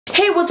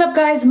Hey, what's up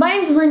guys? My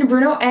name is Marina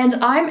Bruno and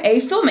I'm a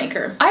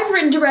filmmaker. I've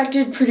written,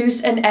 directed,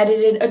 produced, and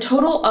edited a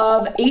total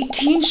of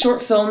 18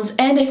 short films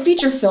and a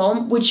feature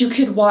film, which you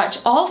could watch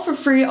all for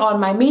free on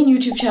my main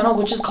YouTube channel,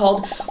 which is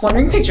called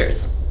Wandering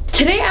Pictures.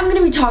 Today I'm going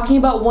to be talking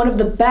about one of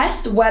the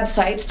best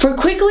websites for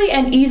quickly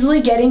and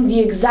easily getting the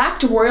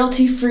exact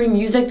royalty-free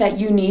music that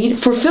you need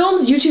for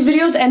films, YouTube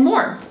videos, and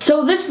more.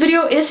 So this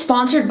video is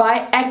sponsored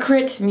by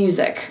Ecrett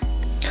Music.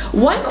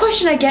 One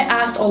question I get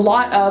asked a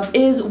lot of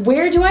is,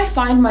 where do I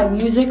find my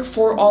music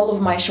for all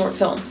of my short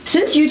films?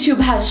 Since YouTube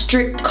has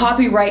strict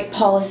copyright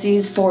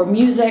policies for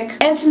music,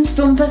 and since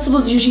film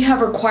festivals usually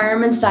have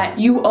requirements that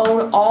you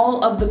own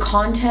all of the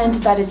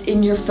content that is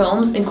in your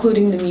films,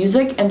 including the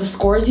music and the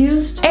scores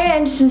used,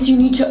 and since you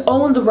need to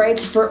own the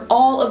rights for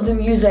all of the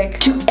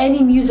music to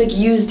any music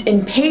used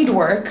in paid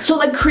work, so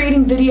like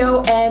creating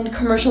video and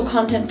commercial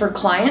content for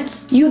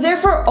clients, you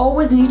therefore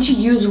always need to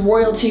use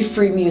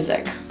royalty-free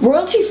music.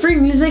 Royalty-free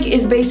music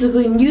is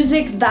basically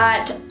music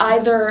that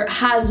either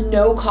has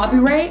no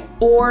copyright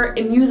or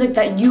music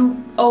that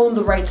you own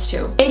the rights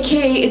to.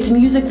 AKA, it's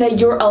music that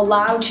you're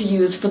allowed to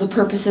use for the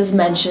purposes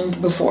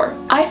mentioned before.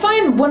 I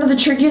find one of the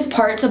trickiest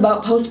parts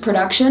about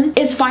post-production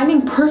is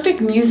finding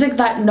perfect music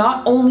that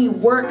not only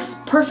works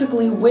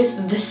perfectly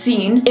with the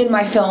scene in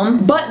my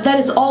film, but that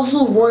is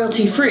also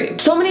royalty-free.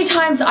 So many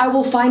times I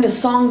will find a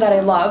song that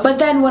I love, but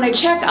then when I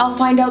check, I'll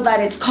find out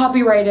that it's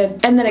copyrighted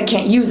and then I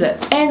can't use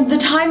it. And the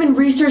time and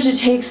research it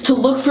takes to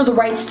look for the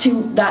rights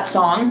to that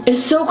song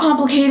is so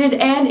complicated,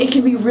 and it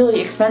can be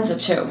really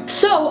expensive too.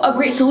 So a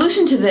great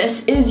solution to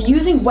this is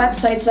using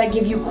websites that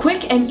give you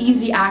quick and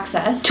easy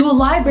access to a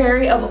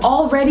library of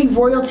already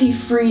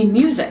royalty-free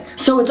music.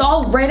 So it's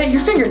all right at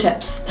your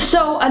fingertips.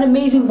 So an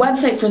amazing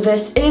website for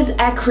this is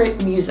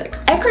Ecrett Music.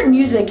 Ecrett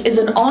Music is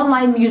an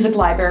online music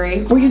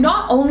library where you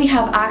not only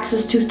have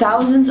access to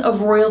thousands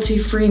of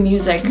royalty-free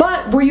music,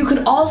 but where you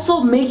can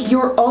also make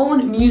your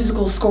own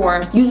musical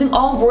score using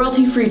all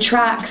royalty-free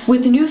tracks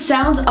with new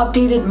sounds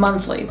updated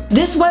monthly.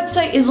 This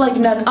website is like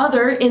none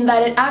other in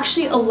that it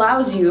actually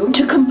allows you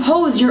to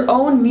compose your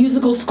own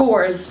musical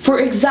scores for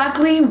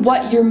exactly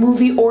what your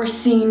movie or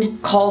scene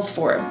calls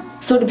for.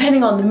 So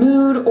depending on the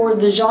mood or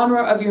the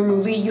genre of your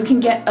movie, you can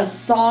get a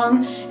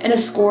song and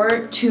a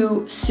score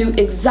to suit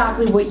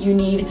exactly what you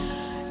need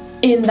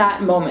in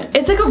that moment.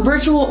 It's like a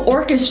virtual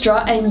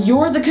orchestra and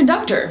you're the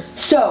conductor.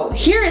 So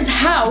here is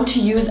how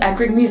to use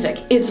Ecrett Music.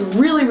 It's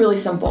really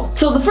simple.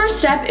 So the first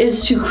step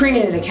is to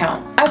create an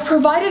account. I've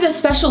provided a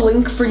special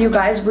link for you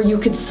guys where you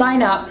could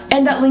sign up,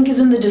 and that link is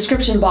in the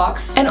description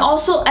box. And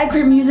also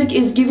Ecrett Music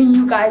is giving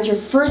you guys your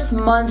first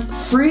month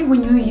free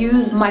when you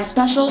use my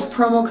special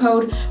promo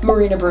code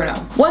Marina Bruno.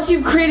 Once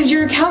you've created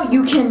your account,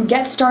 you can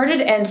get started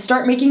and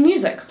start making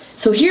music.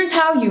 So here's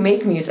how you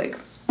make music.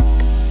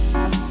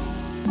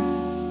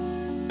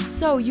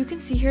 So you can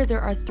see here there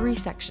are 3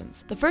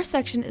 sections. The first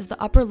section is the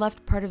upper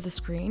left part of the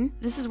screen.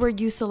 This is where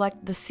you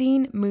select the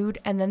scene, mood,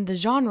 and then the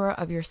genre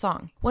of your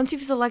song. Once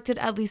you've selected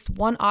at least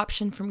one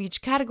option from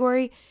each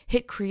category,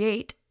 hit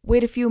create,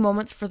 wait a few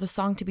moments for the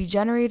song to be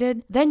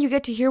generated, then you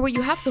get to hear what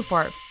you have so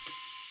far.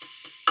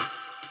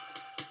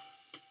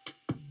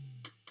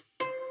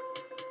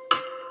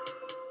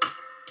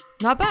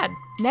 Not bad.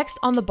 Next,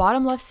 on the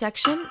bottom left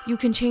section, you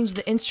can change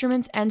the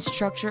instruments and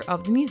structure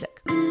of the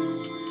music.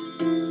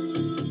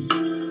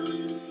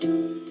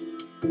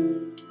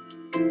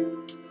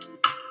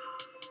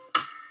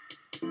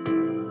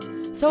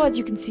 So as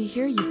you can see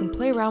here, you can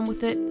play around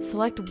with it,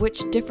 select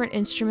which different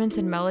instruments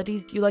and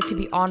melodies you like to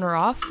be on or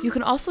off. You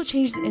can also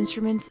change the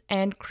instruments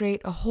and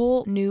create a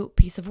whole new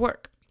piece of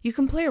work. You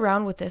can play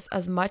around with this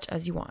as much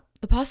as you want.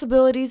 The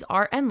possibilities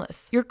are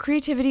endless. Your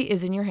creativity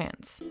is in your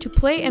hands. To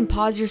play and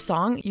pause your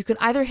song, you can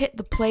either hit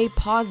the play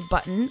pause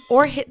button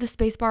or hit the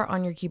spacebar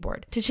on your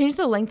keyboard. To change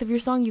the length of your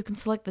song, you can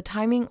select the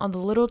timing on the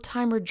little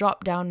timer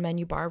drop down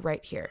menu bar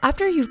right here.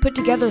 After you've put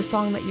together a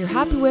song that you're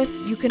happy with,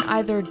 you can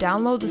either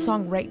download the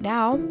song right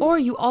now, or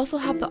you also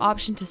have the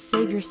option to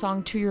save your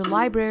song to your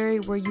library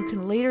where you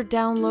can later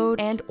download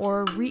and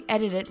or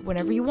re-edit it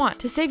whenever you want.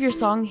 To save your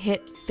song,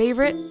 hit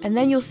favorite, and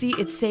then you'll see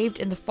it's saved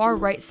in the far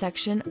right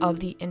section of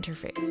the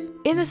interface.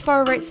 In this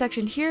far right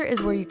section here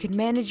is where you can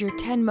manage your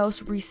 10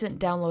 most recent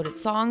downloaded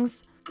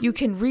songs. You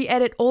can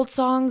re-edit old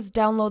songs,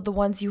 download the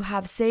ones you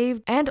have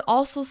saved, and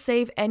also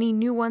save any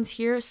new ones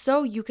here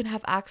so you can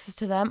have access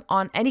to them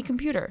on any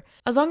computer.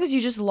 As long as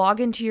you just log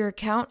into your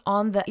account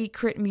on the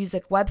Ecrett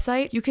Music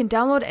website, you can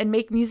download and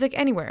make music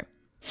anywhere.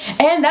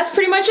 And that's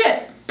pretty much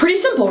it. Pretty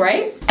simple,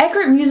 right?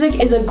 Ecrett Music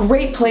is a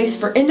great place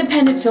for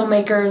independent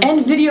filmmakers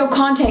and video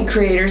content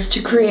creators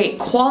to create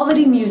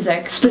quality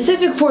music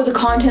specific for the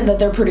content that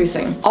they're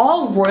producing.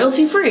 All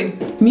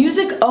royalty-free.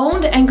 Music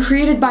owned and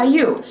created by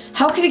you.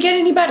 How could it get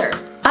any better?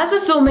 As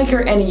a filmmaker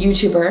and a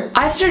YouTuber,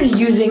 I've started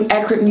using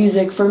Ecrett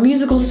music for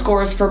musical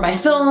scores for my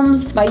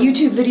films, my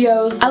YouTube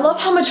videos. I love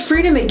how much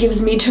freedom it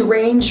gives me to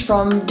range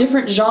from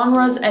different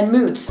genres and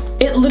moods.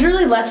 It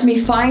literally lets me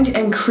find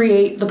and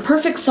create the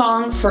perfect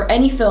song for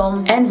any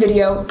film and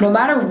video, no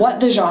matter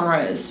what the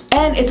genre is.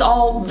 And it's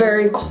all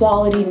very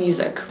quality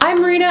music.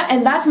 I'm Marina,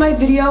 and that's my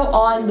video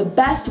on the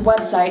best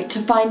website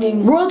to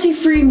finding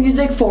royalty-free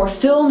music for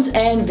films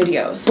and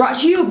videos. Brought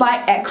to you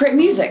by Ecrett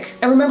Music.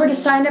 And remember to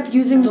sign up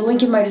using the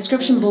link in my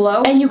description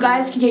below, and you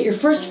guys can get your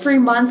first free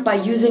month by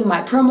using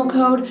my promo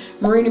code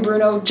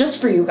MarinaBruno just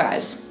for you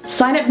guys.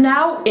 Sign up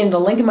now in the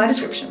link in my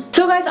description.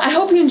 So guys, I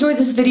hope you enjoyed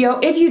this video.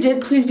 If you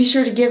did, please be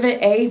sure to give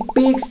it a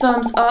big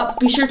thumbs up.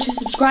 Be sure to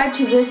subscribe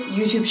to this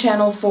YouTube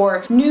channel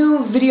for new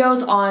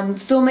videos on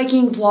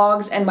filmmaking,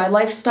 vlogs, and my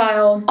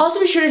lifestyle. Also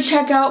be sure to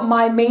check out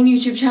my main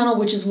YouTube channel,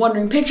 which is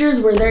Wondering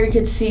Pictures, where there you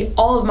can see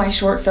all of my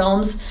short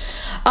films.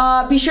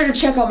 Be sure to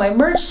check out my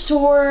merch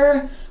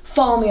store,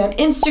 follow me on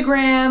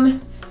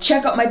Instagram,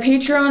 check out my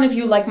Patreon if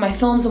you like my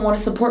films and want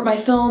to support my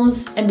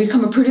films and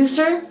become a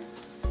producer.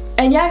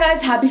 And yeah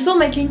guys, happy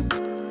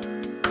filmmaking!